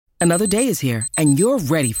Another day is here, and you're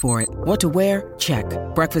ready for it. What to wear? Check.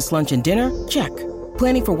 Breakfast, lunch, and dinner? Check.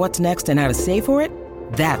 Planning for what's next and how to save for it?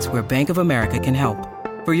 That's where Bank of America can help.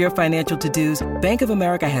 For your financial to-dos, Bank of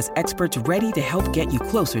America has experts ready to help get you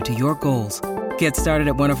closer to your goals. Get started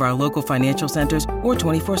at one of our local financial centers or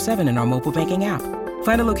 24/7 in our mobile banking app.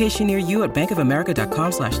 Find a location near you at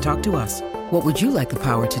bankofamerica.com/talktous. What would you like the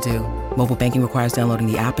power to do? Mobile banking requires downloading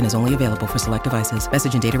the app and is only available for select devices.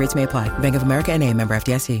 Message and data rates may apply. Bank of America N.A., member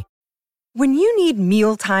FDIC. When you need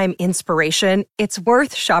mealtime inspiration, it's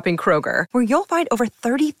worth shopping Kroger, where you'll find over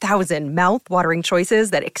 30,000 mouth-watering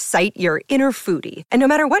choices that excite your inner foodie. And no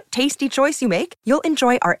matter what tasty choice you make, you'll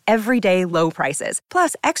enjoy our everyday low prices,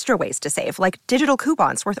 plus extra ways to save, like digital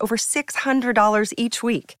coupons worth over $600 each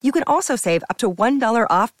week. You can also save up to $1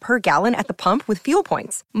 off per gallon at the pump with fuel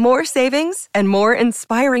points. More savings and more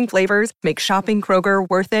inspiring flavors make shopping Kroger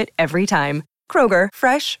worth it every time. Kroger,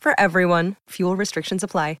 fresh for everyone. Fuel restrictions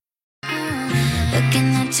apply.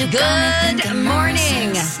 Good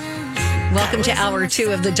morning. Welcome to hour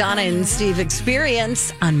 2 of the Donna and Steve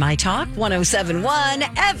Experience on My Talk 107.1.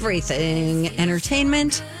 Everything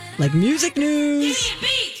entertainment, like music news.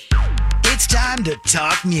 It's time to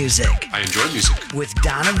talk music. I enjoy music. With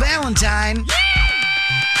Donna Valentine.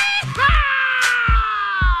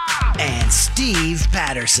 And Steve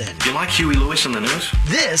Patterson. You like Huey Lewis on the news?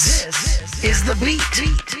 This is The Beat.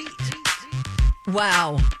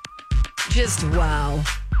 Wow. Just wow.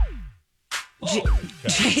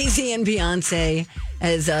 Z and Beyoncé,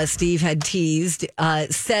 as Steve had teased,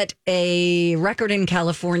 set a record in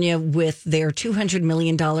California with their $200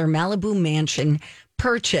 million Malibu mansion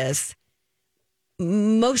purchase.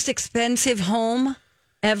 Most expensive home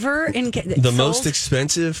ever in the most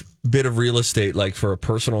expensive bit of real estate, like for a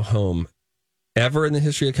personal home ever in the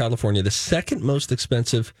history of California. The second most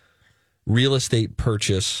expensive real estate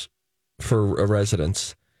purchase for a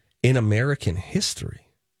residence in American history.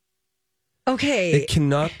 Okay. It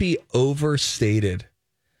cannot be overstated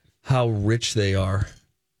how rich they are.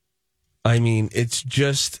 I mean, it's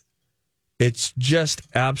just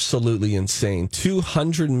absolutely insane.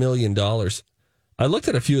 $200 million. I looked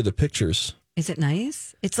at a few of the pictures. Is it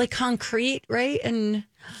nice? It's like concrete, right? And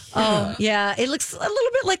oh, yeah. It looks a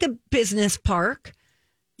little bit like a business park.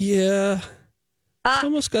 Yeah. It's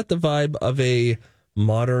almost got the vibe of a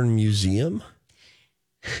modern museum.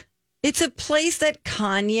 It's a place that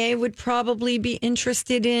Kanye would probably be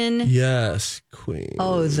interested in. Yes, Queen.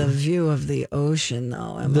 Oh, the view of the ocean,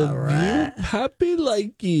 though. Am I right? Happy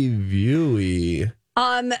likey viewy.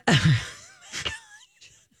 I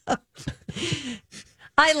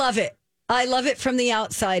love it. I love it from the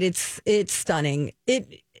outside. It's stunning.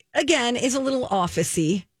 It, again, is a little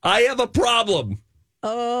office-y. I have a problem.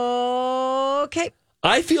 Okay.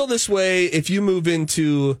 I feel this way if you move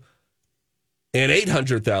into an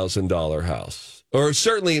 $800,000 house, or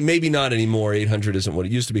certainly maybe not anymore. 800 isn't what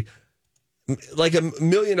it used to be. Like a $1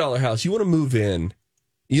 million house, you want to move in.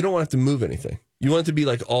 You don't want to have to move anything. You want it to be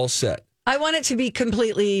like all set. I want it to be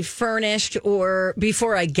completely furnished, or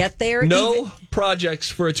before I get there. No projects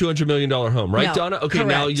for a $200 million home, right, No, Donna? Okay, correct.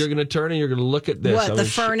 Now you're going to turn and you're going to look at this. What, the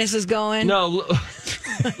furnace is going? No,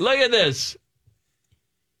 look at this.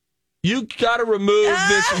 You got to remove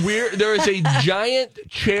this weird. There is a giant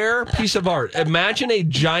chair, piece of art. Imagine a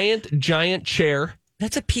giant chair.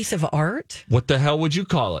 That's a piece of art? What the hell would you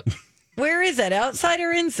call it? Where is that? Outside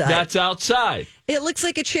or inside? That's outside. It looks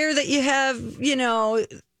like a chair that you have, the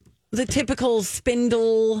typical spindly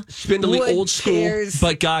old school. chairs.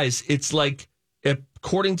 But guys, it's like,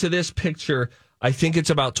 according to this picture, I think it's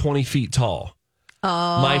about 20 feet tall.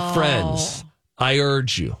 Oh. My friends, I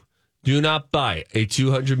urge you. Do not buy a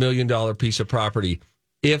 $200 million piece of property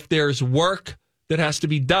if there's work that has to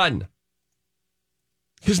be done.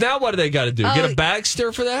 Because now what do they got to do? Get a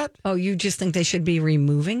bagster for that? Oh, you just think they should be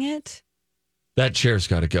removing it? That chair's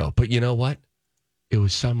got to go. But you know what? It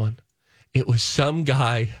was some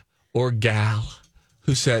guy or gal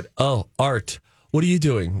who said, oh, art. What are you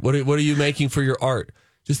doing? What are you making for your art?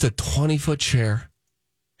 Just a 20-foot chair.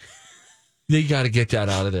 They got to get that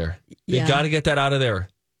out of there. Yeah. They got to get that out of there.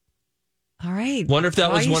 All right. Wonder if that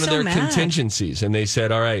Why was are you one of so their mad? contingencies. And they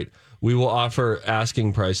said, all right, we will offer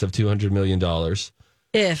asking price of $200 million.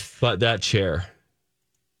 But that chair,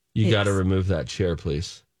 you got to remove that chair,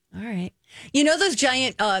 please. All right. You know those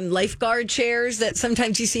giant lifeguard chairs that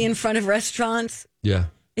sometimes you see in front of restaurants? Yeah.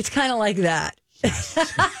 It's kind of like that.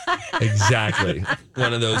 Exactly.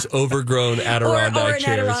 One of those overgrown Adirondack or an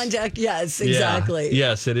chairs. Adirondack, yes, exactly. Yeah.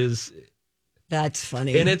 Yes, it is. That's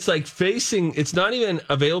funny. And it's like it's not even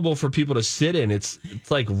available for people to sit in. It's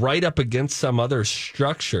like right up against some other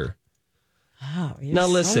structure. Oh, you're now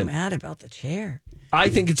so listen, mad about the chair. I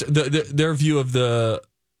think it's their view of the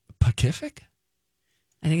Pacific.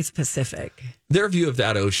 I think it's Pacific. Their view of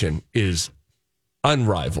that ocean is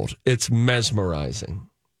unrivaled. It's mesmerizing.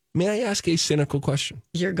 May I ask a cynical question?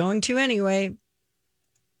 You're going to anyway.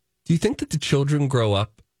 Do you think that the children grow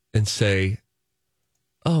up and say,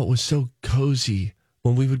 oh, it was so cozy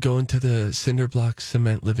when we would go into the cinder block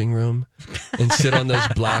cement living room and sit on those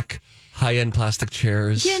black high-end plastic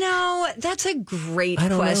chairs? You know, that's a great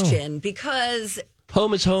question because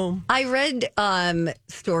home is home. I read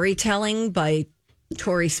Storytelling by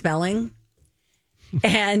Tori Spelling,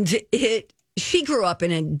 and she grew up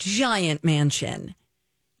in a giant mansion.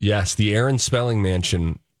 Yes, the Aaron Spelling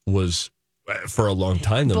mansion was, for a long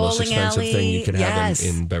time, the most expensive thing you could have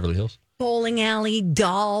in Beverly Hills. Bowling alley,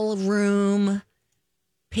 doll room,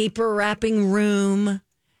 paper wrapping room.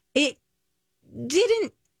 It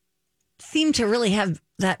didn't seem to really have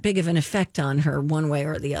that big of an effect on her one way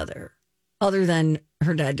or the other than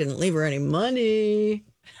her dad didn't leave her any money.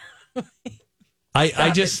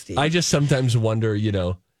 I just sometimes wonder,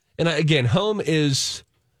 and again, home is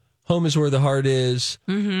where the heart is.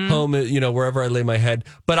 Mm-hmm. Home is, wherever I lay my head.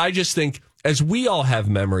 But I just think, as we all have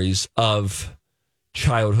memories of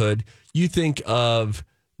childhood, you think of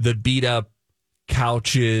the beat up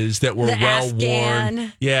couches that were well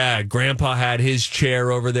worn. Yeah, Grandpa had his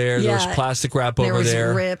chair over there. Yeah, there was plastic wrap over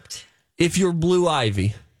there. Ripped. If you're Blue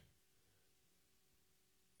Ivy.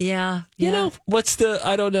 Yeah.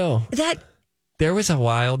 I don't know. There was a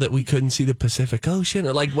while that we couldn't see the Pacific Ocean,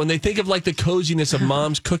 or like when they think of like the coziness of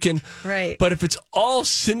mom's cooking. Right. But if it's all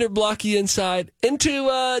cinder blocky inside, into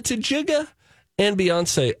Jigga and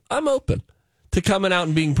Beyonce, I'm open to coming out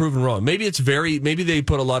and being proven wrong. Maybe they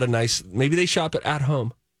put a lot of maybe they shop it at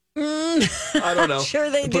home. I don't know. Sure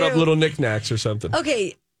they do. Put up little knickknacks or something.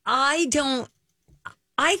 Okay. I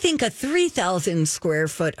think a 3,000 square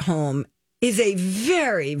foot home is a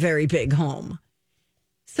very, very big home.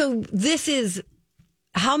 So this is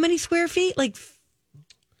how many square feet? Like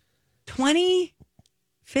 20,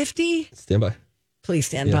 50? Stand by. Please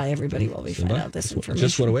stand by, everybody, while we find out this information.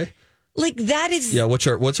 Just went away? Like that is... Yeah, what's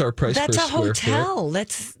our price per square foot? That's a hotel.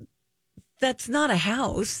 That's not a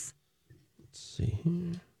house. Let's see.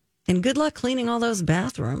 And good luck cleaning all those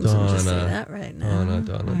bathrooms. I'm just saying that right now.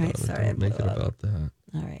 Donna, sorry, don't make it about that.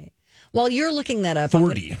 All right. While you're looking that up...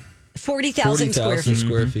 40,000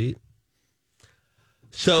 square feet.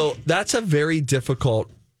 So that's a very difficult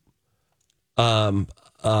place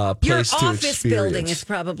to experience. Your office building is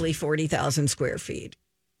probably 40,000 square feet.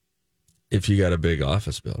 If you got a big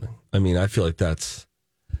office building. I mean, I feel like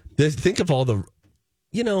think of all the,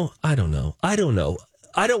 I don't know. I don't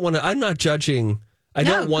want to, I'm not judging. I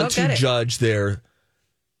don't want to judge their,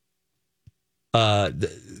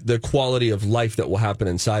 the quality of life that will happen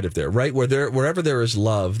inside of there, right? Wherever there is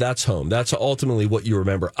love, that's home. That's ultimately what you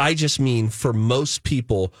remember. I just mean, for most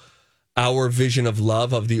people, our vision of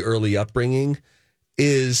love of the early upbringing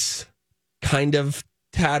is kind of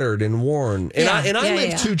tattered and worn. And I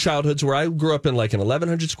lived two childhoods where I grew up in like an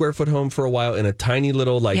 1,100 square foot home for a while in a tiny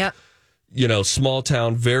little small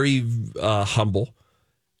town, very humble.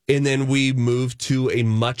 And then we moved to a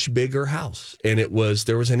much bigger house, and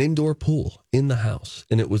there was an indoor pool in the house,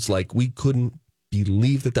 and it was like we couldn't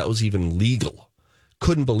believe that was even legal.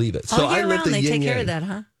 Couldn't believe it. So I lived they take care of that,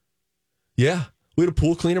 huh? Yeah, we had a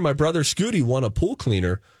pool cleaner. My brother Scooty won a pool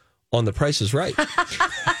cleaner on The Price Is Right.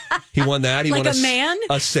 He won that. He won a man?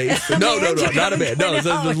 A safe. No, not a man. No, it's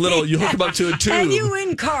a little. You hook him up to a tube. And you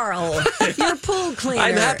and Carl, your pool cleaner.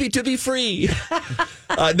 I'm happy to be free.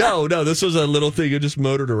 No, this was a little thing. You just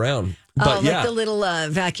motored around. But like the little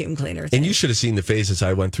vacuum cleaner thing. And you should have seen the phases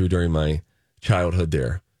I went through during my childhood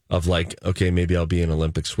there of like, okay, maybe I'll be an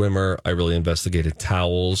Olympic swimmer. I really investigated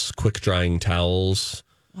towels, quick drying towels.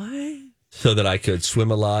 What? So that I could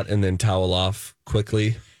swim a lot and then towel off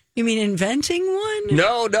quickly. You mean inventing one?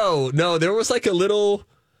 No. There was like a little,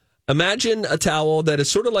 imagine a towel that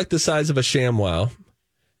is sort of like the size of a ShamWow.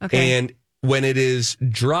 Okay. And when it is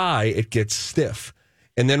dry, it gets stiff.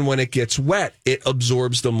 And then when it gets wet, it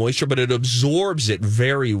absorbs the moisture, but it absorbs it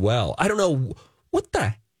very well. I don't know. What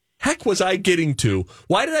the heck was I getting to?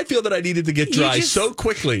 Why did I feel that I needed to get dry so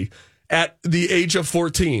quickly at the age of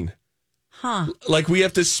 14? Huh. Like we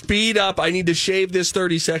have to speed up. I need to shave this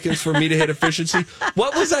 30 seconds for me to hit efficiency.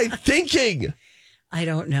 What was I thinking? I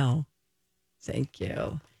don't know. Thank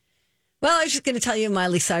you. Well, I was just going to tell you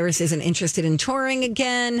Miley Cyrus isn't interested in touring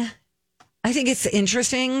again. I think it's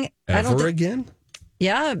interesting. Again?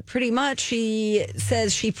 Yeah, pretty much. She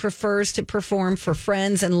says she prefers to perform for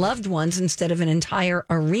friends and loved ones instead of an entire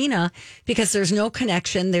arena because there's no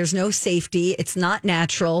connection, there's no safety, it's not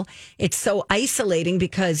natural. It's so isolating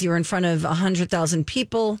because you're in front of 100,000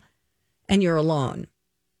 people and you're alone.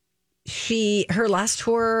 Her last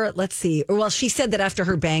tour, let's see. Well, she said that after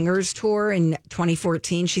her Bangers tour in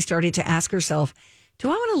 2014, she started to ask herself, do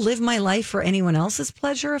I want to live my life for anyone else's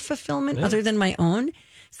pleasure or fulfillment other than my own?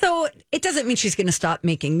 So it doesn't mean she's going to stop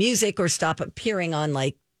making music or stop appearing on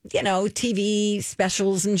TV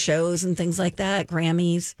specials and shows and things like that,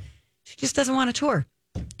 Grammys. She just doesn't want to tour.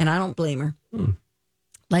 And I don't blame her.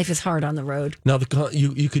 Life is hard on the road. Now,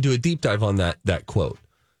 you could do a deep dive on that quote.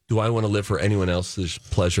 Do I want to live for anyone else's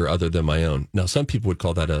pleasure other than my own? Now, some people would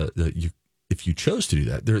call that if you chose to do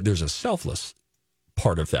that, there's a selfless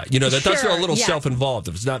part of that. That's a little self-involved.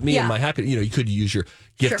 If it's not me and my happiness, you could use your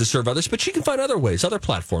gift to serve others, but she can find other ways, other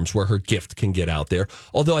platforms where her gift can get out there.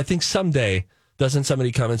 Although I think someday, doesn't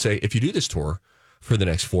somebody come and say, if you do this tour for the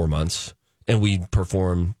next 4 months and we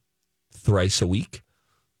perform thrice a week,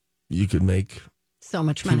 you could make so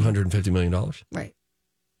much money, $250 million. Right.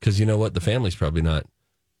 Because you know what? The family's probably not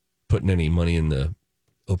putting any money in the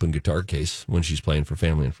open guitar case when she's playing for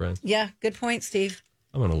family and friends. Yeah, good point, Steve.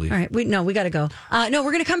 I'm going to leave. All right. We got to go. No,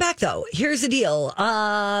 we're going to come back, though. Here's the deal.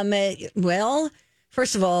 Well,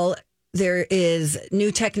 first of all, there is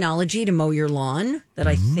new technology to mow your lawn that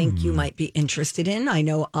I think you might be interested in. I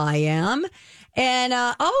know I am. And,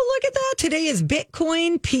 look at that. Today is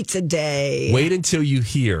Bitcoin Pizza Day. Wait until you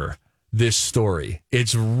hear this story.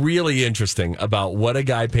 It's really interesting about what a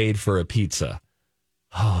guy paid for a pizza.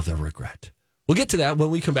 Oh, the regret. We'll get to that when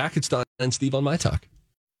we come back. It's Don and Steve on My Talk.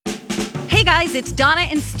 Hey guys, it's Donna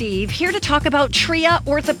and Steve here to talk about Tria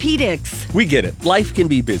Orthopedics. We get it. Life can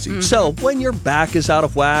be busy. So when your back is out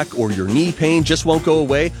of whack or your knee pain just won't go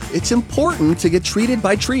away, it's important to get treated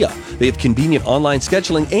by Tria. They have convenient online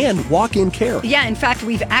scheduling and walk-in care. Yeah, in fact,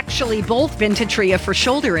 we've actually both been to Tria for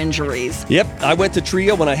shoulder injuries. Yep, I went to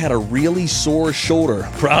Tria when I had a really sore shoulder,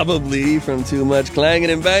 probably from too much clanging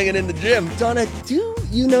and banging in the gym. Donna, do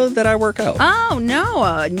you know that I work out? Oh,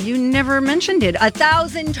 no, you never mentioned it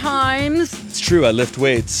 1,000 times. It's true, I lift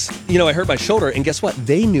weights. I hurt my shoulder, and guess what?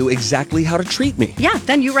 They knew exactly how to treat me. Yeah,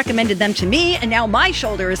 then you recommended them to me, and now my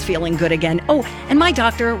shoulder is feeling good again. Oh, and my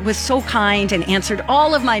doctor was so kind and answered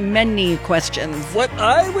all of my many questions. What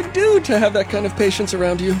I would do to have that kind of patience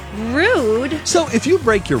around you. Rude. So if you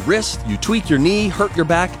break your wrist, you tweak your knee, hurt your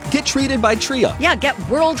back, get treated by Tria. Yeah, get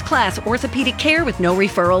world-class orthopedic care with no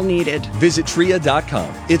referral needed. Visit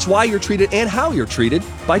Tria.com. It's why you're treated and how you're treated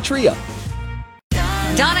by Tria.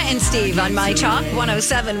 Donna and Steve on My Talk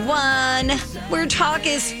 107.1, where talk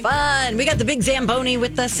is fun. We got the big Zamboni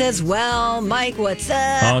with us as well. Mike, what's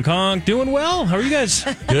up? Honk, honk. Doing well. How are you guys?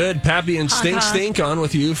 Good. Pappy and Stink on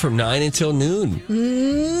with you from 9 until noon.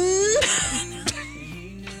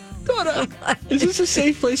 Donna, is this a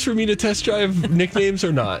safe place for me to test drive nicknames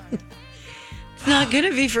or not? It's not going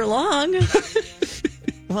to be for long.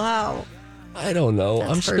 Wow. I don't know.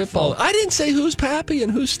 That's I'm hurtful. spitballing. I didn't say who's Pappy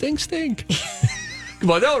and who's Stink. Come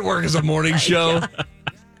on, that would work as a morning show.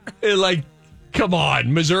 Come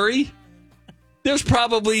on, Missouri? There's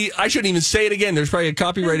probably, I shouldn't even say it again, there's probably a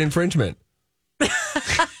copyright infringement.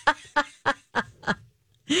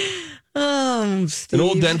 Steve. An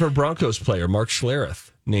old Denver Broncos player, Mark Schlereth,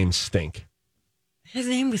 named Stink. His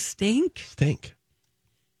name was Stink? Stink.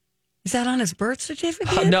 Is that on his birth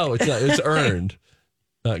certificate? No, it's not. It's earned,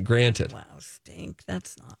 not granted. Wow, Stink.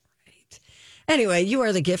 That's not right. Anyway, you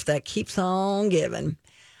are the gift that keeps on giving.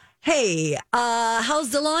 Hey,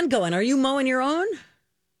 how's the lawn going? Are you mowing your own?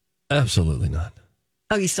 Absolutely not.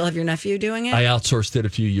 Oh, you still have your nephew doing it? I outsourced it a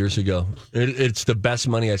few years ago. It's the best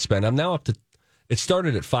money I spent. I'm now up to, it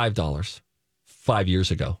started at $5 5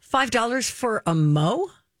 years ago. $5 for a mow?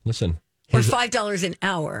 Listen. Or $5 an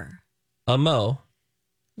hour? A mow.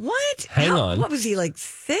 What? Hang on. What was he, like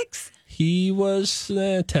 6? He was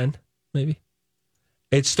 10, maybe.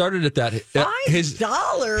 It started at that.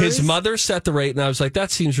 $5? His mother set the rate, and I was like,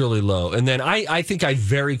 that seems really low. And then I think I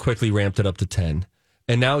very quickly ramped it up to 10.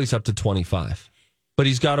 And now he's up to 25. But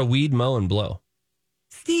he's got a weed, mow, and blow.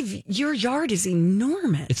 Steve, your yard is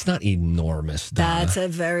enormous. It's not enormous, Donna. That's a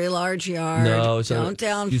very large yard. No, it's Don't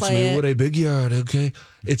downplay it. What a big yard, okay?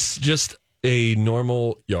 It's just a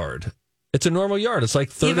normal yard. It's a normal yard. It's like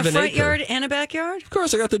third of an acre. You have a front yard and a backyard? Of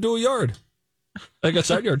course, I got the dual yard. I got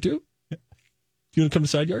side yard, too. You want to come to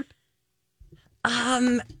side yard?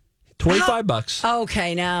 $25.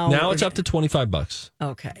 Okay, now it's up to $25.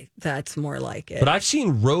 Okay, that's more like it. But I've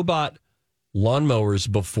seen robot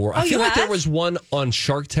lawnmowers before. I feel like there was one on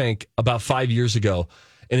Shark Tank about 5 years ago,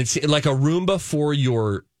 And it's like a Roomba for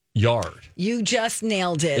your yard. You just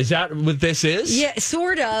nailed it. Is that what this is? Yeah,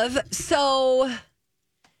 sort of. So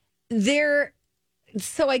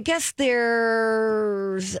I guess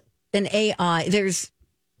there's an AI.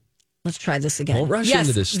 Let's try this again. Don't rush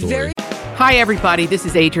into this story. Hi, everybody. This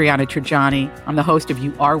is Adriana Trajani. I'm the host of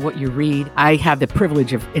You Are What You Read. I have the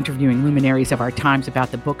privilege of interviewing luminaries of our times about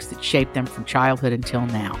the books that shaped them from childhood until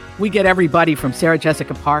now. We get everybody from Sarah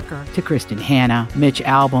Jessica Parker to Kristen Hanna, Mitch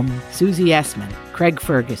Albom, Susie Essman, Craig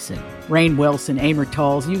Ferguson, Rainn Wilson, Amor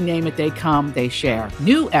Tolls, you name it, they come, they share.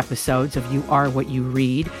 New episodes of You Are What You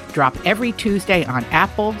Read drop every Tuesday on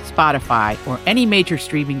Apple, Spotify, or any major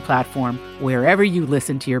streaming platform wherever you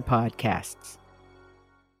listen to your podcasts.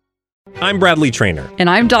 I'm Bradley Trainer. And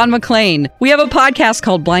I'm Don McClain. We have a podcast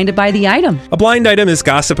called Blinded by the Item. A blind item is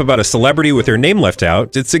gossip about a celebrity with their name left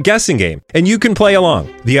out. It's a guessing game, and you can play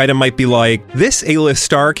along. The item might be like, this A-list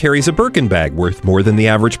star carries a Birkin bag worth more than the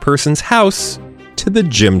average person's house to the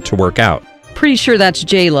gym to work out. Pretty sure that's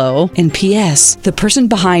J-Lo. And P.S. the person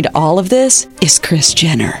behind all of this is Kris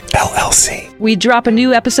Jenner, LLC. We drop a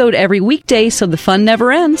new episode every weekday so the fun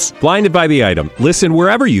never ends. Blinded by the Item. Listen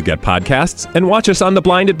wherever you get podcasts and watch us on the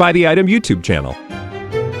Blinded by the Item YouTube channel.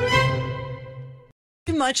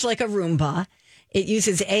 Much like a Roomba, it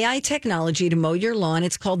uses AI technology to mow your lawn.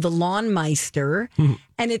 It's called the Lawn Meister,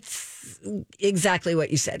 and it's exactly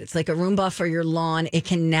what you said. It's like a Roomba for your lawn. It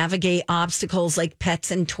can navigate obstacles like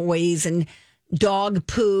pets and toys and dog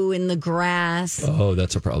poo in the grass. Oh,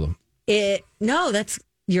 that's a problem. That's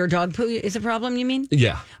your dog poo is a problem, you mean?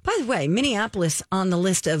 Yeah. By the way, Minneapolis on the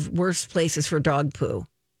list of worst places for dog poo.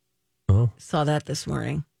 Oh. Saw that this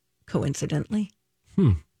morning, coincidentally.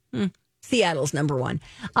 Seattle's number one.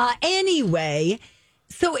 Anyway,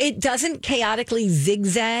 so it doesn't chaotically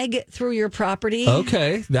zigzag through your property.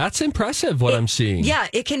 Okay, that's impressive what I'm seeing. Yeah,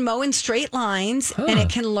 it can mow in straight lines and it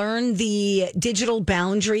can learn the digital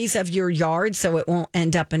boundaries of your yard so it won't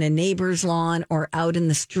end up in a neighbor's lawn or out in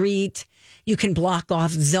the street. You can block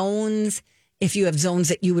off zones if you have zones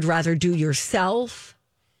that you would rather do yourself,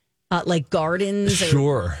 like gardens.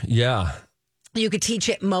 Sure, yeah. You could teach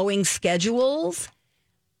it mowing schedules.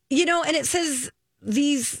 You know, and it says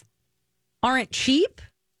these aren't cheap.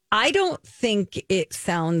 I don't think it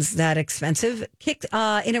sounds that expensive.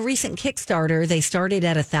 In a recent Kickstarter, they started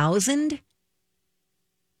at $1,000.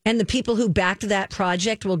 And the people who backed that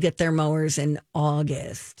project will get their mowers in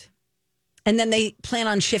August. And then they plan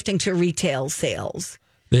on shifting to retail sales.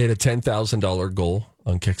 They had a $10,000 goal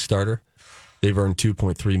on Kickstarter. They've earned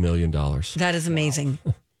 $2.3 million. That is amazing.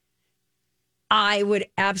 Wow. I would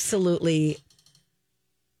absolutely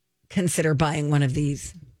consider buying one of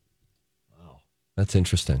these. Wow. That's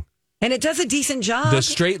interesting. And it does a decent job. The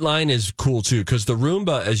straight line is cool too, because the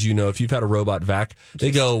Roomba, as you know, if you've had a robot vac, they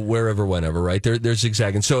go wherever, whenever, right? They're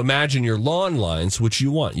zigzagging. So imagine your lawn lines, which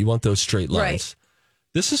you want. You want those straight lines. Right.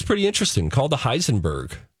 This is pretty interesting. Called the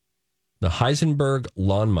Heisenberg. The Heisenberg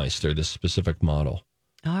Lawnmeister, this specific model.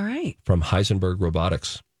 All right. From Heisenberg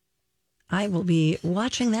Robotics. I will be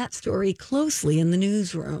watching that story closely in the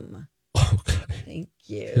newsroom. Okay. Thank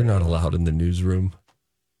you. You're not allowed in the newsroom.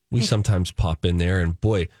 We sometimes pop in there and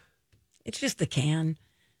boy. It's just the can.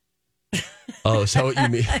 Oh, is that what you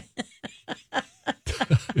mean?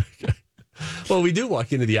 Well, we do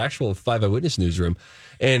walk into the actual 5 Eyewitness newsroom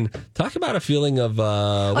and talk about a feeling of,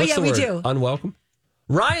 what's the word? We do. Unwelcome?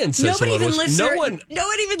 Ryan says no one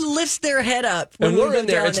even lifts their head up. And we're in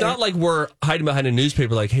there. It's not like we're hiding behind a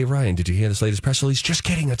newspaper like, hey, Ryan, did you hear this latest press release? Just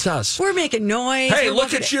kidding. It's us. We're making noise. Hey,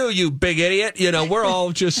 look at you big idiot. You know, we're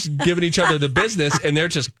all just giving each other the business and they're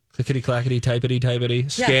just clickety-clackety,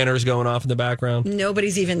 typety. Scanners going off in the background.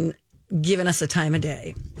 Nobody's even giving us a time of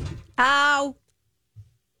day. Ow.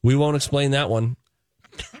 We won't explain that one.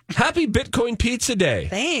 Happy Bitcoin Pizza Day.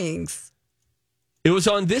 Thanks. It was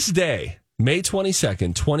on this day, May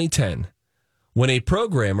 22nd, 2010, when a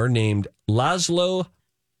programmer named Laszlo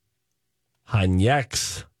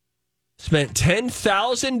Hanyeks spent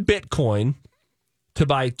 10,000 Bitcoin to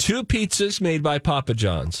buy 2 pizzas made by Papa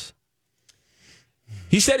John's.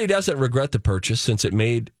 He said he doesn't regret the purchase since it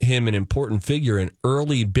made him an important figure in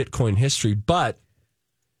early Bitcoin history, but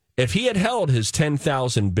if he had held his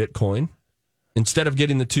 10,000 Bitcoin instead of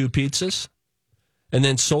getting the 2 pizzas and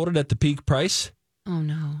then sold it at the peak price, oh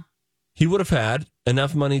no, he would have had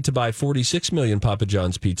enough money to buy 46 million Papa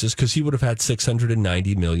John's pizzas because he would have had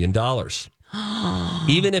 $690 million.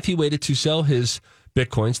 Even if he waited to sell his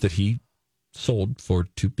Bitcoins that he sold for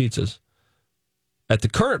 2 pizzas. At the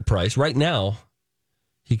current price, right now,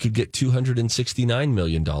 he could get $269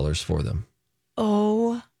 million for them.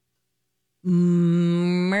 Oh,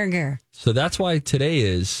 murder. So that's why today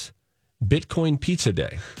is Bitcoin Pizza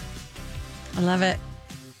Day. I love it.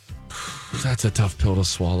 That's a tough pill to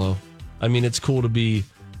swallow. I mean, it's cool to be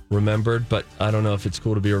remembered, but I don't know if it's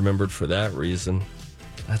cool to be remembered for that reason.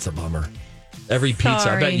 That's a bummer. Every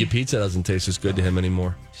pizza, I bet you pizza doesn't taste as good to him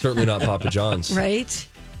anymore. Certainly not Papa John's. Right?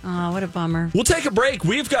 Oh, what a bummer. We'll take a break.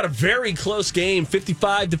 We've got a very close game,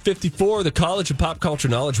 55-54, the College of Pop Culture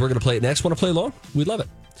Knowledge. We're going to play it next. Want to play along? We'd love it.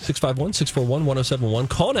 651-641-1071.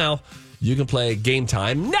 Call now. You can play Game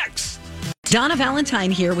Time next. Donna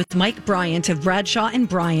Valentine here with Mike Bryant of Bradshaw and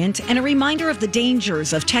Bryant, and a reminder of the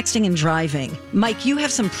dangers of texting and driving. Mike, you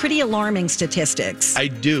have some pretty alarming statistics. I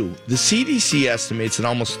do. The CDC estimates that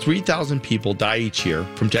almost 3,000 people die each year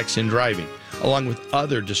from texting and driving, along with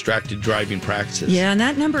other distracted driving practices. Yeah, and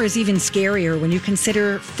that number is even scarier when you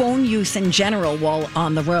consider phone use in general while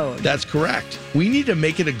on the road. That's correct. We need to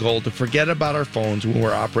make it a goal to forget about our phones when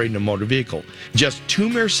we're operating a motor vehicle. Just 2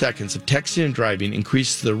 mere seconds of texting and driving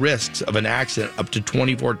increases the risks of an accident up to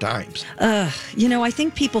 24 times. I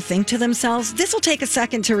think people think to themselves, this will take a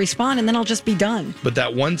second to respond and then I'll just be done. But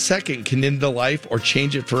that 1 second can end the life or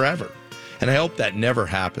change it forever. And I hope that never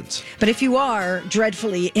happens. But if you are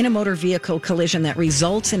dreadfully in a motor vehicle collision that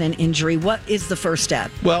results in an injury, what is the first step?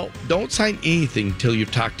 Well, don't sign anything till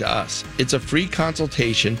you've talked to us. It's a free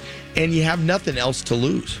consultation, and you have nothing else to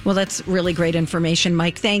lose. Well, that's really great information,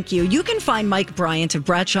 Mike. Thank you. You can find Mike Bryant of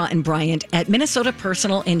Bradshaw and Bryant at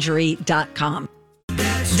minnesotapersonalinjury.com.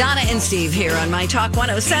 Donna and Steve here on My Talk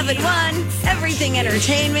 107.1, Everything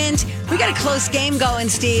Entertainment. We got a close game going,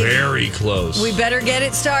 Steve. Very close. We better get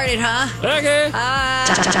it started, huh? Okay.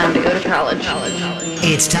 Time to go to college.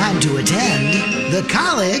 It's time to attend the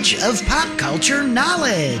College of Pop Culture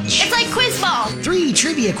Knowledge. It's like quiz ball. 3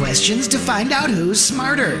 trivia questions to find out who's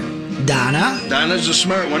smarter. Donna? Donna's a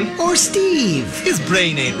smart one. Or Steve? His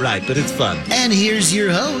brain ain't right, but it's fun. And here's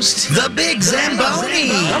your host, the Big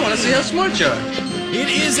Zamboni. I want to see how smart you are. It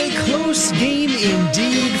is a close game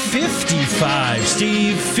indeed. 55,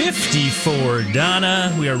 Steve. 54,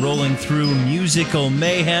 Donna. We are rolling through musical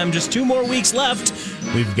mayhem. Just 2 more weeks left.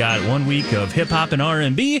 We've got 1 week of hip-hop and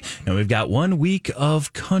R&B, and we've got 1 week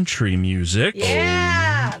of country music.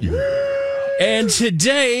 Yeah! And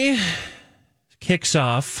today kicks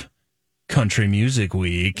off Country Music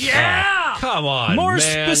Week. Yeah! Come on, More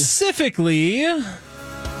man. specifically,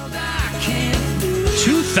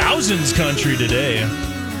 2000s country today.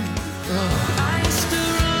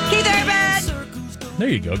 Keith Urban! There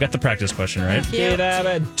you go. Got the practice question right. Yep.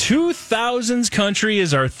 2000s country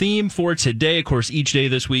is our theme for today. Of course, each day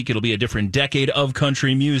this week, it'll be a different decade of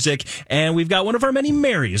country music. And we've got one of our many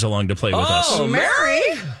Marys along to play with us. Oh, Mary.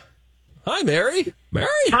 Hi, Mary. Mary.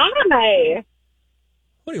 Hi.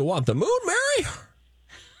 What do you want, the moon, Mary?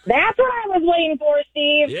 That's what I was waiting for,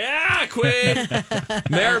 Steve. Yeah, quit.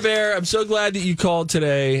 Mary Bear, I'm so glad that you called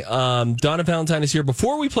today. Donna Valentine is here.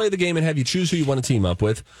 Before we play the game and have you choose who you want to team up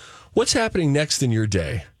with, what's happening next in your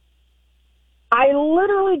day? I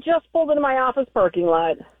literally just pulled into my office parking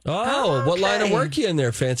lot. Oh, what line of work you in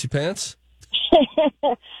there, fancy pants?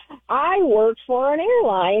 I work for an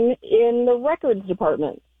airline in the records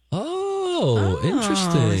department. Oh,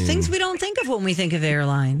 interesting. Things we don't think of when we think of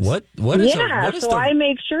airlines. What is I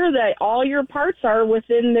make sure that all your parts are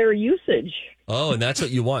within their usage. Oh, and that's what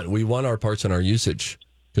you want. We want our parts and our usage.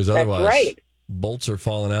 Because otherwise, bolts are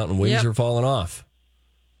falling out and wings are falling off.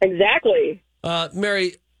 Exactly.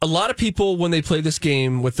 Mary, a lot of people, when they play this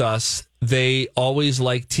game with us, they always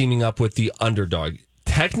like teaming up with the underdog.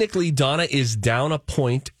 Technically, Donna is down a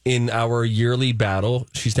point in our yearly battle.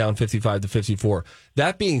 She's down 55-54.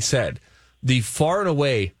 That being said, the far and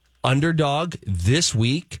away underdog this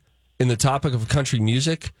week in the topic of country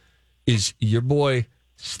music is your boy,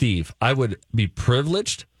 Steve. I would be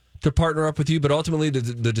privileged to partner up with you, but ultimately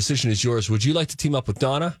the decision is yours. Would you like to team up with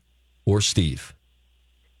Donna or Steve?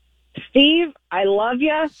 Steve, I love you.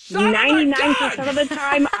 99% of the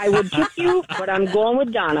time, I would pick you, but I'm going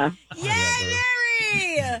with Donna. Yeah, Mary!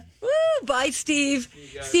 Woo! Bye, Steve.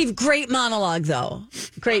 Steve, great monologue, though.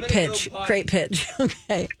 Great pitch. Great pitch.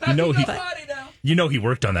 Okay. You know he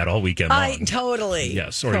worked on that all weekend long. Totally.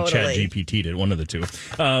 Yes, or he Chat GPT'd it, one of the two.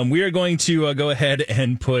 We are going to go ahead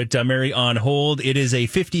and put Mary on hold. It is a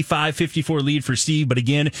 55-54 lead for Steve, but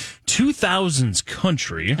again, 2000s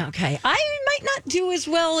country. Okay. I might not do as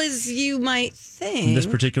well as you might think. This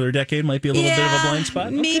particular decade might be a little bit of a blind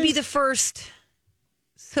spot. Maybe the first...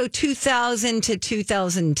 So 2000 to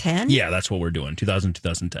 2010? Yeah, that's what we're doing, 2000,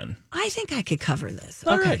 2010. I think I could cover this.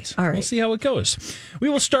 All Okay. right. All right. We'll see how it goes. We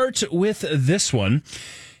will start with this one.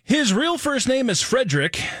 His real first name is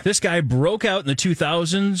Frederick. This guy broke out in the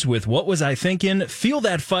 2000s with What Was I Thinking, Feel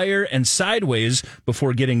That Fire, and Sideways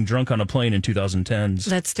before getting drunk on a plane in 2010s.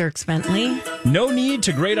 That's Dierks Bentley. No Need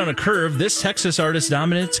to Grade on a Curve. This Texas artist's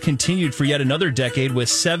dominance continued for yet another decade with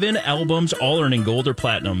 7 albums, all earning gold or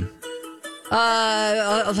platinum.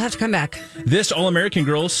 I'll have to come back. This All-American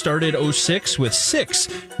Girl started 06 with 6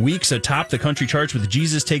 weeks atop the country charts with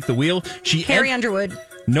Jesus Take the Wheel. Carrie Underwood.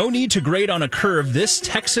 No Need to Grade on a Curve. This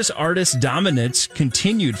Texas artist's dominance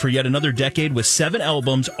continued for yet another decade with 7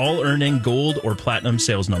 albums, all earning gold or platinum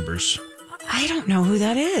sales numbers. I don't know who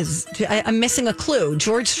that is. I'm missing a clue.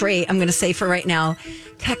 George Strait, I'm going to say for right now,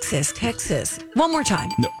 Texas. One more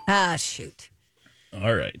time. No. Shoot.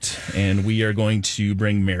 All right. And we are going to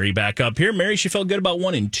bring Mary back up here. Mary, she felt good about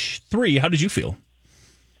 1 and 3. How did you feel?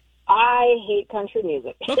 I hate country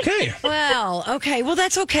music. Okay. Well, okay. Well,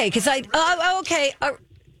 that's okay. Because okay.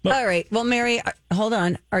 All right. Well, Mary, hold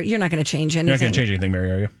on. You're not going to change anything. You're not going to change anything, Mary,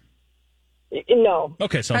 are you? No.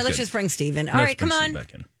 Okay, sounds All right, let's good. just bring Steve in. All right, come on.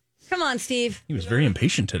 Come on, Steve. He was very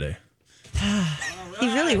impatient today. He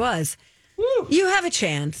really was. You have a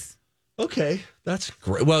chance. Okay, that's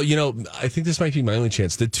great. Well, I think this might be my only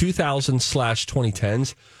chance. The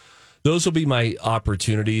 2000/2010s, those will be my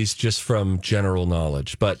opportunities just from general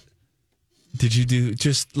knowledge. But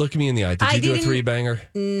just look at me in the eye. Did you do a 3-banger?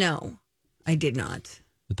 No, I did not.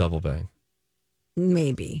 A double bang?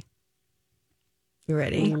 Maybe. You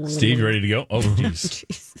ready? Steve, you ready to go? Oh, jeez.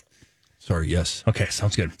 Sorry, yes. Okay,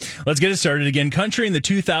 sounds good. Let's get it started again. Country in the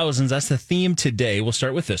 2000s, that's the theme today. We'll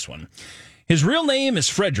start with this one. His real name is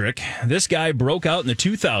Frederick. This guy broke out in the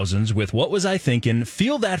 2000s with What Was I Thinking,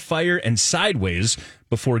 Feel That Fire, and Sideways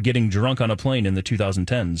before getting drunk on a plane in the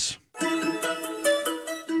 2010s.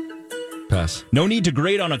 Pass. No Need to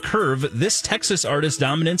Grade on a Curve. This Texas artist's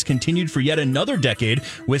dominance continued for yet another decade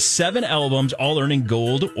with 7 albums, all earning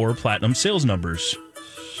gold or platinum sales numbers.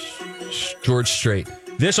 George Strait.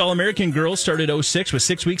 This All-American Girl started 06 with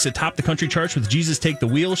 6 weeks atop the country charts with Jesus Take the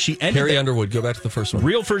Wheel. She ended Carrie Underwood. Go back to the first one.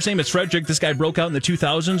 Real first name is Frederick. This guy broke out in the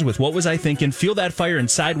 2000s with What Was I Thinking, Feel That Fire, and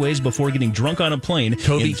Sideways before getting drunk on a plane.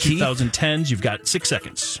 Toby in Keith. 2010s. You've got 6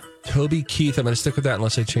 seconds. Toby Keith. I'm going to stick with that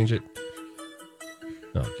unless I change it.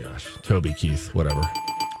 Oh, gosh. Toby Keith. Whatever.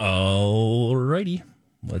 All righty.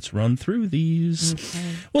 Let's run through these.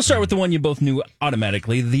 Okay. We'll start with the one you both knew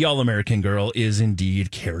automatically. The All-American Girl is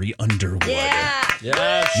indeed Carrie Underwood. Yeah.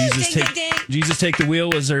 Yes. Jesus Take the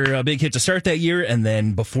Wheel was her big hit to start that year, and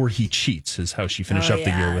then Before He Cheats is how she finished up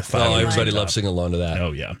the year with 5. Oh, everybody loves singing along to that.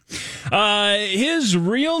 Oh, yeah. His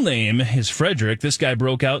real name is Frederick. This guy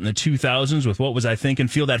broke out in the 2000s with What Was I Thinking,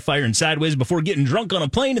 Feel That Fire, and Sideways before getting drunk on a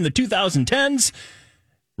plane in the 2010s.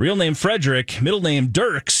 Real name Frederick, middle name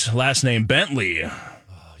Dierks, last name Bentley.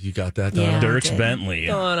 You got that, Donna? Yeah, Dierks Bentley.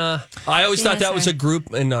 Donna. I always thought that was a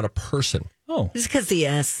group and not a person. Oh. It's because the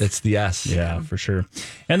S. It's the S. Yeah, for sure.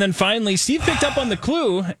 And then finally, Steve picked up on the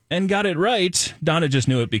clue and got it right. Donna just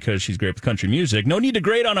knew it because she's great with country music. No Need to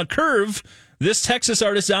Grade on a Curve. This Texas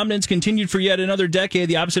artist's dominance continued for yet another decade.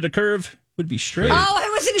 The opposite of curve would be straight. Oh, I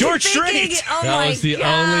wasn't George even thinking. Strait. Oh, That was the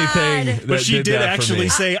only thing that But she did that for actually me.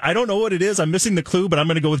 say, I don't know what it is. I'm missing the clue, but I'm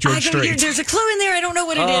going to go with George Strait. There's a clue in there. I don't know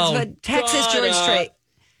what it is, but Texas George Strait.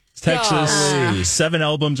 Texas, 7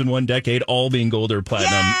 albums in 1 decade, all being gold or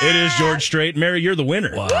platinum. Yeah! It is George Strait. Mary, you're the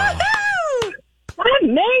winner. Wow. Woohoo!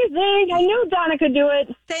 Amazing. I knew Donna could do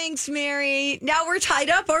it. Thanks, Mary. Now we're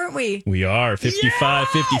tied up, aren't we? We are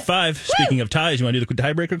 55-55. Speaking of ties, you want to do the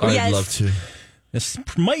tiebreaker quick? I'd love to. This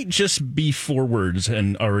might just be 4 words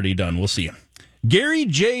and already done. We'll see. Gary,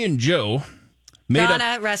 Jay, and Joe made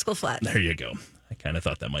Donna, Rascal Flatts. There you go. I kind of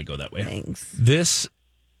thought that might go that way. Thanks. This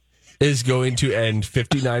is going to end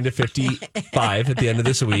 59-55 at the end of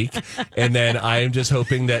this week. And then I am just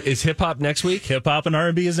hoping that is hip hop next week? Hip hop and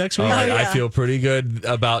R&B is next week. All right, yeah. I feel pretty good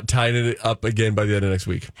about tying it up again by the end of next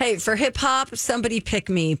week. Hey, for hip hop, somebody pick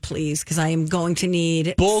me, please, because I am going to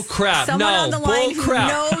need Bull crap. someone No, on the bull line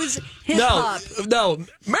crap. who knows hip hop. No.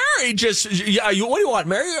 Mary just, what do you want,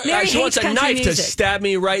 Mary? Mary she wants hates a country knife music. to stab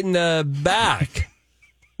me right in the back.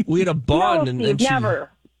 We had a bond. No, and Steve, she, never.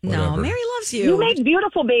 No, whatever. Mary loves You you. make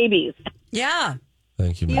beautiful babies. Yeah.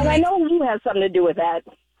 Thank you, And I Mary. know Lou has something to do with that.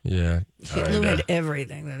 Yeah. Lou had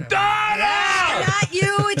everything. Donna! Not you.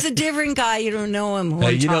 It's a different guy. You don't know him. Who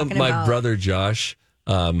I'm You know, talking my about. brother Josh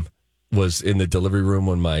was in the delivery room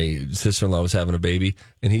when my sister-in-law was having a baby,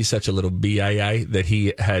 And he's such a little BII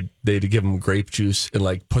that they'd give him grape juice and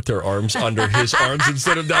like put their arms under his arms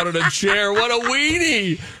instead of down in a chair. What a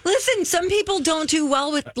weenie. Listen, some people don't do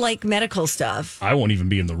well with like medical stuff. I won't even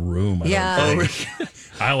be in the room. I don't think.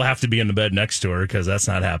 I'll have to be in the bed next to her because that's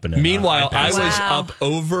not happening. Meanwhile, I was up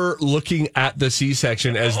over looking at the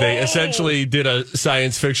C-section as they essentially did a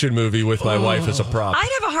science fiction movie with my wife as a prop.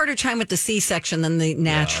 I'd have a harder time with the C-section than the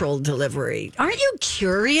natural delivery. Aren't you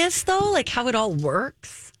curious, though, like how it all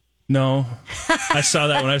works? No. I saw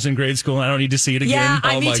that when I was in grade school, and I don't need to see it again.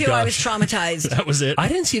 Yeah, me too. Gosh. I was traumatized. That was it. I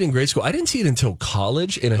didn't see it in grade school. I didn't see it until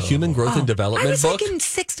college in a human growth and development book. I was like in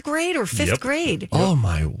 6th grade or 5th grade. Oh,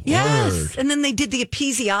 my word. Yes. And then they did the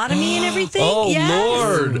episiotomy and everything. Oh, yes.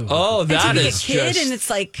 Lord. Oh, that is a kid, and it's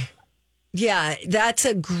like, yeah, that's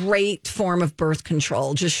a great form of birth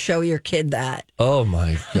control. Just show your kid that. Oh,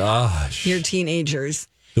 my gosh. Your teenagers.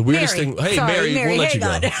 The weirdest thing. Hey, sorry, Mary, we'll let you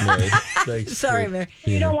go. Mary, thanks. Sorry, Mary.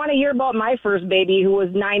 You don't want to hear about my first baby who was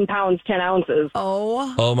 9 pounds, 10 ounces.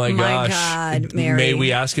 Oh, my gosh. God, Mary. May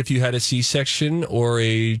we ask if you had a C-section or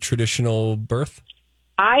a traditional birth?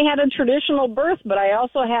 I had a traditional birth, but I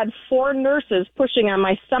also had 4 nurses pushing on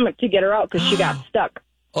my stomach to get her out because she got stuck.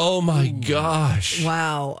 Oh, my gosh.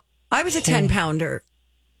 Wow. I was a 10-pounder.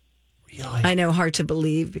 Really? I know, hard to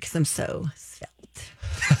believe because I'm so svelte.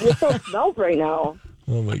 You're so svelte right now.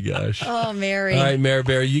 Oh, my gosh. Oh, Mary. All right, Mary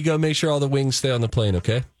Bear, you go make sure all the wings stay on the plane,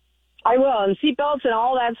 okay? I will, and seatbelts and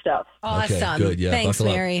all that stuff. Awesome. Okay, good. Yeah, thanks,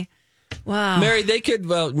 Mary. Wow. Mary,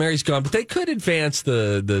 Mary's gone, but they could advance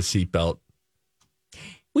the seatbelt.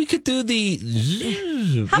 We could do the...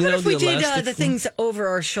 How about if we did the things over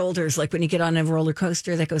our shoulders, like when you get on a roller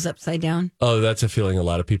coaster that goes upside down? Oh, that's a feeling a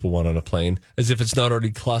lot of people want on a plane, as if it's not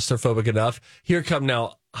already claustrophobic enough. Here come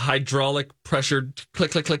now hydraulic pressure,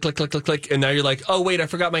 click, click, click, click, click, click, click, and now you're like, oh, wait, I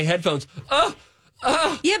forgot my headphones.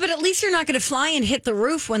 Yeah, but at least you're not going to fly and hit the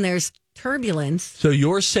roof when there's turbulence. So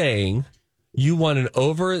you're saying you want an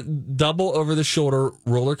double over the shoulder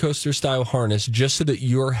roller coaster style harness just so that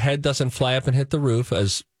your head doesn't fly up and hit the roof,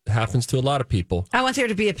 as happens to a lot of people. I want there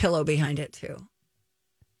to be a pillow behind it too.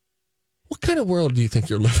 What kind of world do you think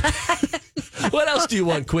you're living? What else do you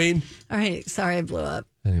want, Queen? All right, sorry I blew up.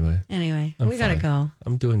 Anyway, we gotta go.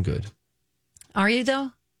 I'm doing good. Are you though?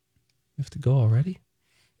 You have to go already?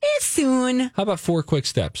 It's soon. How about 4 quick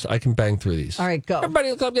steps? I can bang through these. All right, go. Everybody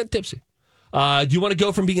will come get tipsy. Do you want to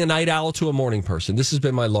go from being a night owl to a morning person? This has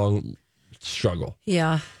been my long struggle.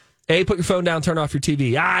 Yeah. A, put your phone down, turn off your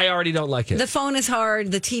TV. I already don't like it. The phone is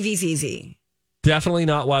hard. The TV's easy. Definitely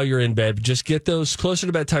not while you're in bed. Just get those closer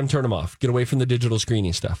to bedtime, turn them off. Get away from the digital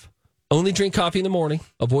screening stuff. Only drink coffee in the morning.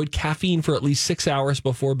 Avoid caffeine for at least 6 hours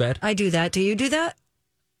before bed. I do that. Do you do that?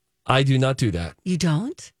 I do not do that. You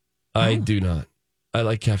don't? I do not. I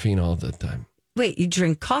like caffeine all the time. Wait, you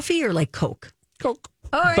drink coffee or like Coke? Coke.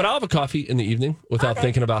 All right. But I'll have a coffee in the evening without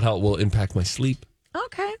thinking about how it will impact my sleep.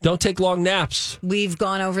 Okay. Don't take long naps. We've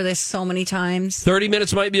gone over this so many times. 30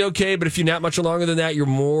 minutes might be okay, but if you nap much longer than that, you're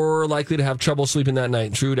more likely to have trouble sleeping that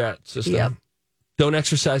night. True that, sister. Yep. Don't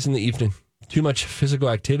exercise in the evening. Too much physical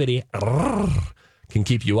activity can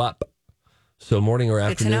keep you up. So morning or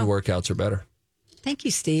afternoon workouts are better. Thank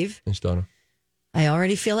you, Steve. Thanks, Donna. I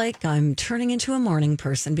already feel like I'm turning into a morning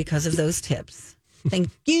person because of those tips. Thank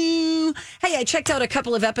you. Hey, I checked out a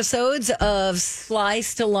couple of episodes of Sly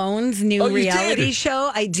Stallone's new reality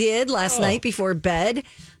show. I did last night before bed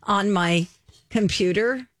on my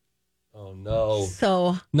computer. Oh, no.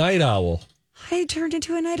 So night owl. I turned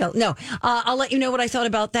into a night owl. No, I'll let you know what I thought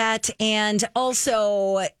about that. And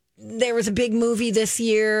also, there was a big movie this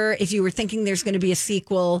year. If you were thinking there's going to be a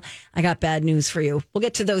sequel, I got bad news for you. We'll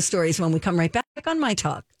get to those stories when we come right back on My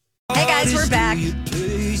Talk. Hey, guys, we're back.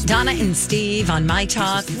 Donna and Steve on My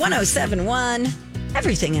Talk 107.1,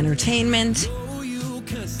 Everything Entertainment.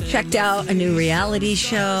 Checked out a new reality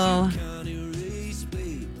show,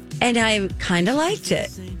 and I kind of liked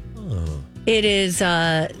it. It is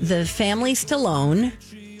the family Stallone,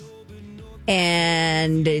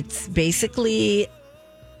 and it's basically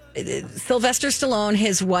Sylvester Stallone,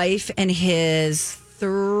 his wife, and his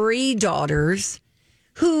 3 daughters,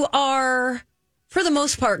 who are, for the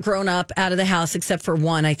most part, grown up, out of the house, except for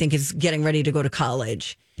one, I think, is getting ready to go to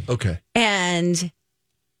college. Okay. And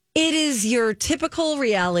it is your typical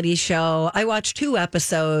reality show. I watched 2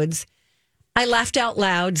 episodes. I laughed out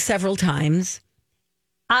loud several times.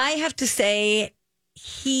 I have to say,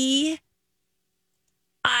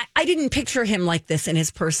 I didn't picture him like this in his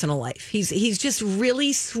personal life. He's just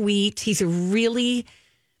really sweet. He's a really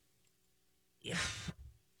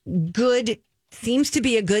good, seems to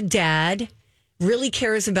be a good dad, really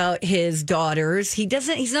cares about his daughters.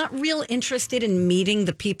 He's not real interested in meeting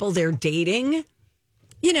the people they're dating.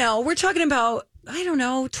 you know, we're talking about, I don't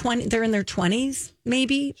know, 20, they're in their 20s,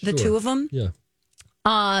 maybe, the two of them. Yeah.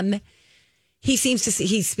 He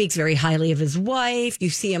speaks very highly of his wife. You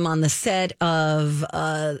see him on the set of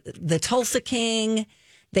The Tulsa King.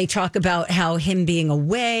 They talk about how him being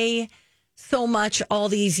away so much all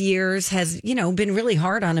these years has, you know, been really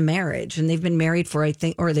hard on a marriage. And they've been married for, I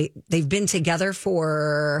think, or they've been together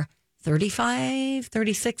for 35,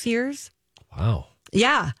 36 years. Wow.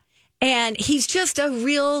 Yeah. And he's just a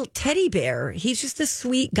real teddy bear. He's just a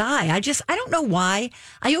sweet guy. I don't know why.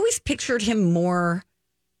 I always pictured him more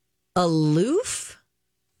aloof.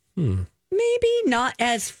 Maybe not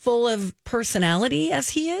as full of personality as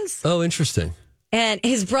he is. Oh, interesting. And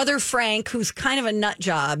his brother Frank, who's kind of a nut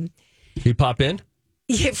job. He pop in?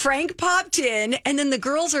 Yeah, Frank popped in, and then the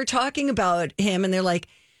girls are talking about him, and they're like,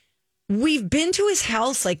 we've been to his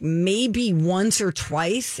house like maybe once or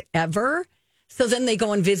twice ever. So then they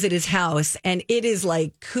go and visit his house, and it is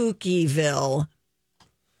like Kookyville.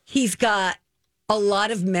 He's got a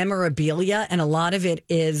lot of memorabilia, and a lot of it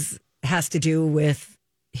has to do with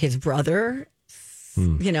his brother,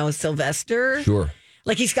 you know, Sylvester. Sure.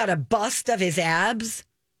 Like he's got a bust of his abs.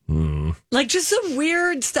 Like just some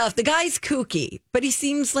weird stuff. The guy's kooky, but he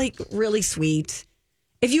seems like really sweet.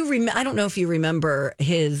 If you I don't know if you remember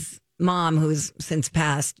his mom, who's since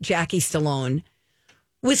passed, Jackie Stallone,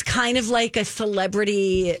 was kind of like a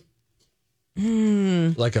celebrity.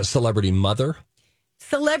 Like a celebrity mother?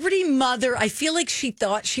 Celebrity mother. I feel like she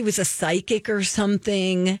thought she was a psychic or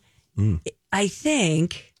something. I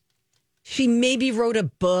think she maybe wrote a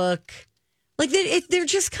book. Like they're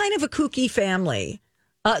just kind of a kooky family.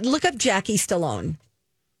 Look up Jackie Stallone.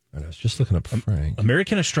 I was just looking up Frank.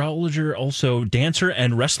 American astrologer, also dancer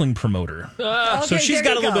and wrestling promoter. So she's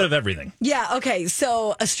got a little bit of everything. Yeah, okay.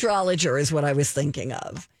 So astrologer is what I was thinking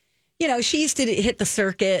of. You know, she used to hit the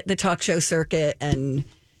circuit, the talk show circuit, and,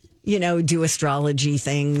 you know, do astrology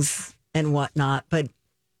things and whatnot. But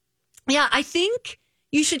yeah, I think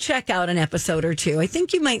you should check out an episode or two. I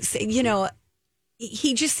think you might say, you know,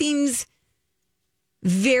 he just seems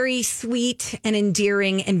very sweet and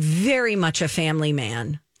endearing and very much a family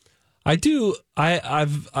man. I do.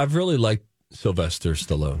 I've really liked Sylvester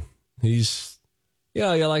Stallone. He's, you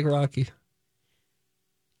like Rocky.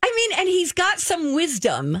 I mean, and he's got some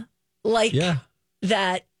wisdom, like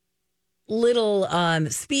that little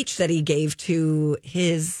speech that he gave to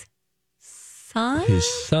his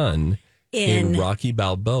son. In Rocky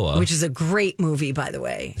Balboa, which is a great movie, by the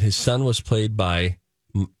way. His son was played by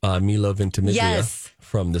Milo Ventimiglia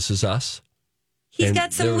from This Is Us. He's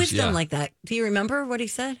got some wisdom like that. Do you remember what he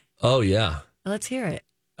said? Oh, yeah. Let's hear it.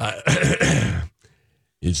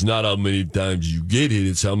 It's not how many times you get hit,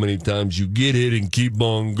 it's how many times you get hit and keep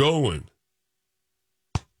on going.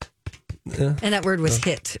 And that word was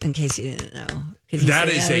hit, in case you didn't know. That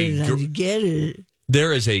is you get it.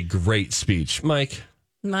 There is a great speech. Mike,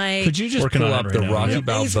 could you just pull up the Rocky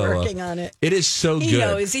Balboa? He's working on it. It is so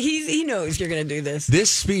good. He knows you're going to do this.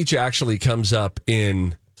 This speech actually comes up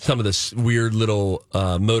in some of the weird little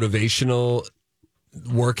motivational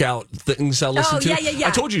workout things I listen to. Yeah.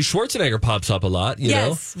 I told you Schwarzenegger pops up a lot, you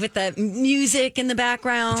know? With the music in the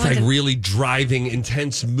background. It's like really driving,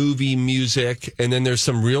 intense movie music. And then there's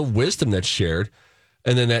some real wisdom that's shared.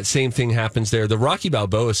 And then that same thing happens there. The Rocky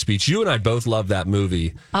Balboa speech, you and I both love that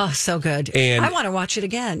movie. Oh, so good. And I want to watch it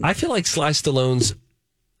again. I feel like Sly Stallone's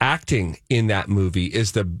acting in that movie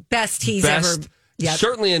is the best he's ever... Yep.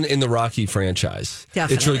 Certainly in the Rocky franchise.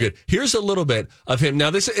 Definitely. It's really good. Here's a little bit of him.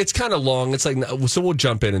 Now, it's kind of long. It's like, so we'll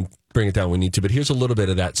jump in and bring it down when we need to. But here's a little bit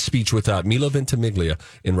of that speech with Milo Ventimiglia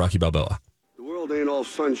in Rocky Balboa. The world ain't all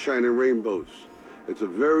sunshine and rainbows. It's a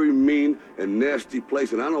very mean and nasty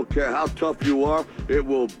place. And I don't care how tough you are, it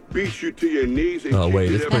will beat you to your knees. And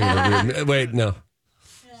Wait, no.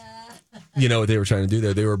 You know what they were trying to do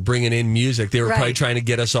there? They were bringing in music. They were probably trying to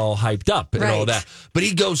get us all hyped up and all that. But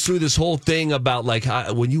he goes through this whole thing about like,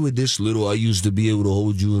 when you were this little, I used to be able to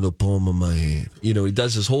hold you in the palm of my hand. You know, he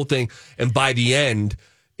does this whole thing. And by the end,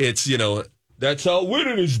 it's, you know, that's how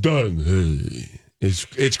winning is done. It's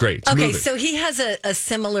great. It's moving. So he has a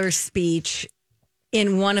similar speech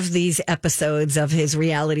in one of these episodes of his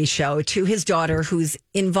reality show to his daughter, who's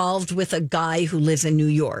involved with a guy who lives in New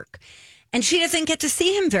York. And she doesn't get to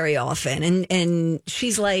see him very often. And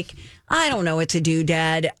she's like, I don't know what to do,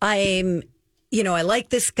 Dad. I like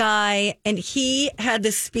this guy. And he had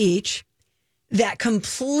this speech that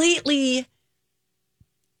completely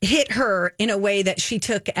hit her in a way that she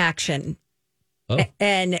took action. Oh.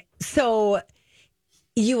 And so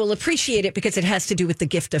you will appreciate it because it has to do with the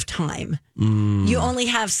gift of time. You only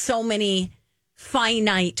have so many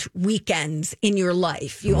finite weekends in your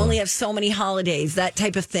life. You only have so many holidays, that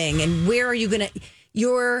type of thing. And where are you going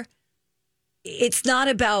to, it's not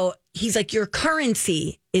about, he's like, your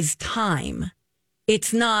currency is time.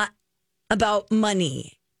 It's not about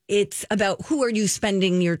money. It's about who are you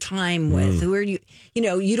spending your time with? Who are you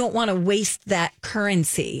don't want to waste that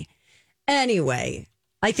currency. Anyway,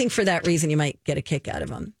 I think for that reason, you might get a kick out of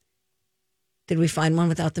him. Did we find one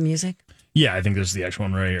without the music? Yeah, I think this is the actual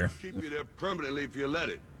one right here. Keep you there permanently if you let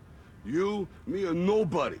it. You, me, or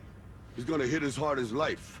nobody is going to hit as hard as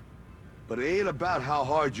life. But it ain't about how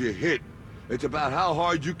hard you hit. It's about how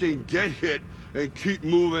hard you can get hit and keep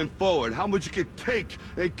moving forward. How much you can take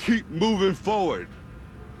and keep moving forward.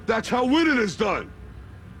 That's how winning is done.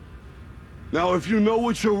 Now, if you know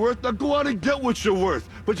what you're worth, now go out and get what you're worth.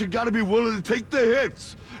 But you got to be willing to take the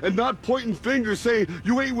hits and not pointing fingers saying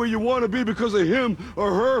you ain't where you want to be because of him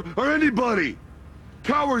or her or anybody.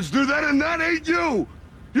 Cowards do that, and that ain't you.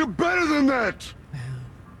 You're better than that.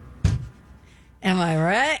 Am I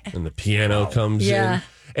right? And the piano comes in.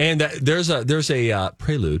 And there's a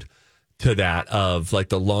prelude to that of like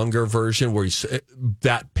the longer version where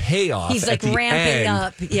that payoff. He's like ramping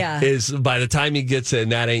up. Yeah. Is by the time he gets in,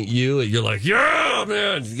 that ain't you. And you're like, yeah,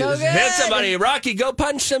 man. So hit somebody. Rocky, go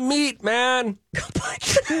punch some meat, man. Go punch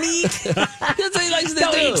some meat. That's what he likes to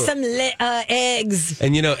go do. eat some eggs.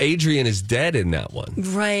 And Adrian is dead in that one.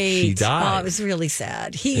 Right. She died. Oh, it was really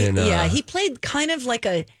sad. He played kind of like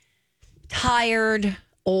a tired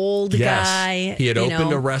old guy. He had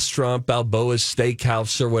opened a restaurant, Balboa's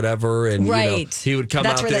Steakhouse or whatever, and he would come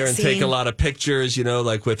out there and take a lot of pictures,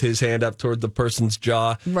 like with his hand up toward the person's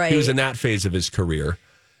jaw. Right. He was in that phase of his career.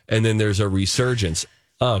 And then there's a resurgence.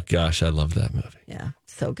 Oh gosh, I love that movie. Yeah,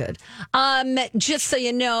 so good. Just so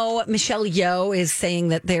you know, Michelle Yeoh is saying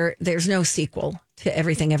that there's no sequel to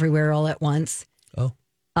Everything Everywhere All at Once. Oh.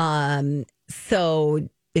 So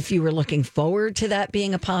if you were looking forward to that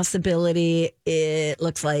being a possibility, it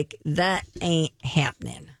looks like that ain't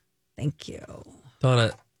happening. Thank you.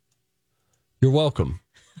 Donna, you're welcome.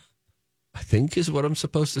 I think is what I'm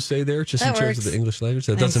supposed to say there, just in terms of the English language.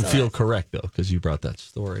 That doesn't feel correct, though, because you brought that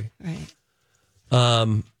story. Right.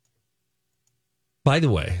 By the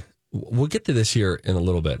way, we'll get to this here in a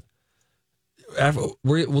little bit.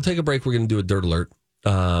 We'll take a break. We're going to do a Dirt Alert.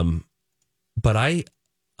 But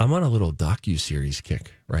I'm on a little docu-series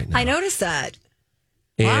kick right now. I noticed that.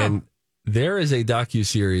 And there is a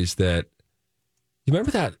docu-series that, you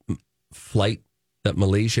remember that flight, that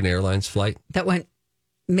Malaysian Airlines flight? That went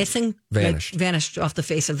missing? Vanished. Like, vanished off the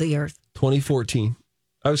face of the earth. 2014.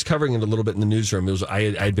 I was covering it a little bit in the newsroom.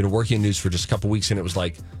 I had been working in news for just a couple weeks, and it was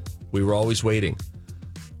like, we were always waiting.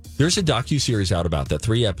 There's a docu-series out about that,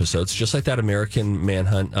 3 episodes, just like that American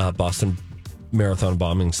Manhunt, Boston Marathon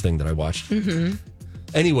bombings thing that I watched. Mm-hmm.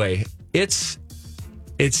 Anyway, it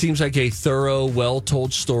seems like a thorough,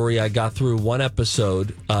 well-told story. I got through one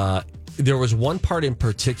episode. There was one part in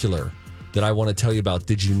particular that I want to tell you about.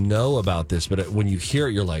 Did you know about this? But when you hear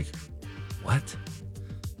it, you're like, what?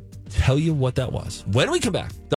 Tell you what that was. When we come back.